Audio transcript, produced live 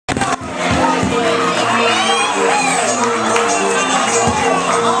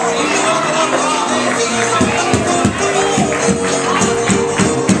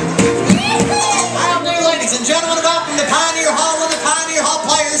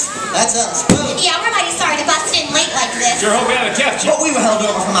Yeah, we're mighty sorry to bust in late like this. Sure hope we haven't kept you. But we were held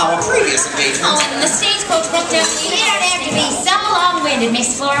over from our previous engagement. Oh, and the stagecoach broke down. You don't have to be so long-winded,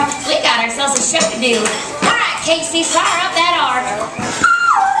 Miss Flora. We got ourselves a show to do. All right, Casey, fire up that arc.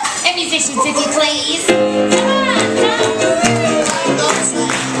 And musicians, if you please. Come on,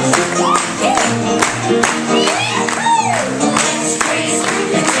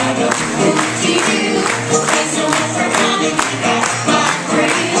 Dee Doo, there's no one for coming back by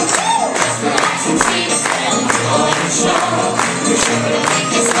praise. Just relax and see the spell and enjoy the show. We're sure to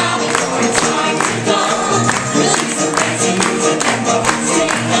make you smile before it's time to go. Release the bass and use a tempo. Sing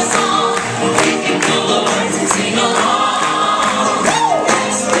a song. We can know the words and sing along.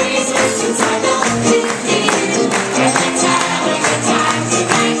 Let's raise our since I know Dee Doo. And let's have a good time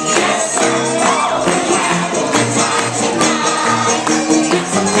tonight. Yes, sir. Oh, we'll have a good time tonight. We got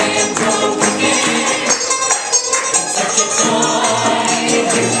some fans on the game. Such a joy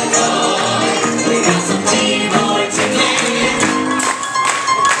to enjoy. We got some people to play.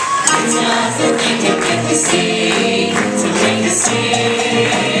 It's just a thing to make you sing, to make you sing.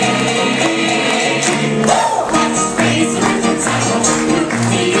 Let's raise the rhythms I want to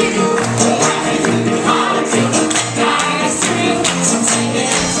Dee Doo. We'll have a good time till the night is through. Some singing,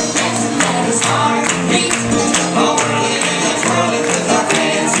 some dancing, let us heart beat. Oh, we're in this world with our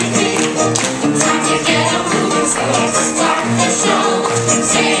fancy feet. Time to get up moving, so let's start the show. And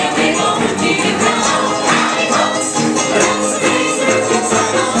say a big old Dee Doo, hello, howdy folks. Let's raise the rhythms I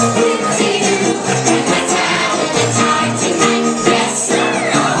want to Dee Doo. And let's have a good time tonight. Yes, sir,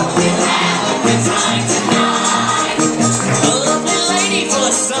 oh, we'll have a good time tonight. A lovely lady for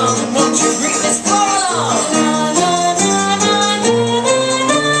a song. Won't you greet Miss Flora?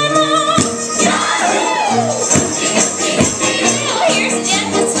 Here's a gent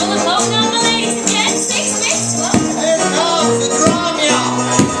that's full of hope on the ladies and gents. Mix, well. Here comes the drum, y'all.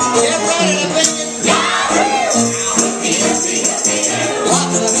 Get ready to bring it down.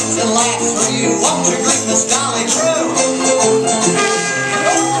 Lots of hits and laughs for you. Won't you greet Miss Dolly True?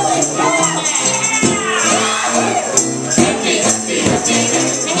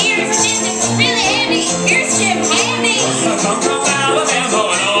 And here's a gent that's really handy. Here's Jim Handy. Come from Alabama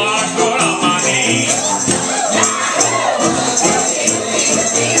and a washboard on my knee.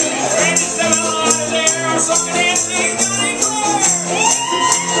 Randy 7 lives there are sucking in things doing clear.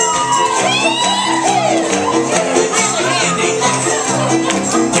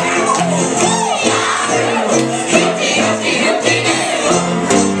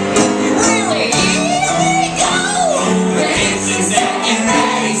 Really? Here we go. We're dancing, set and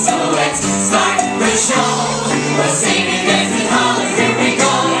ready, so let's start.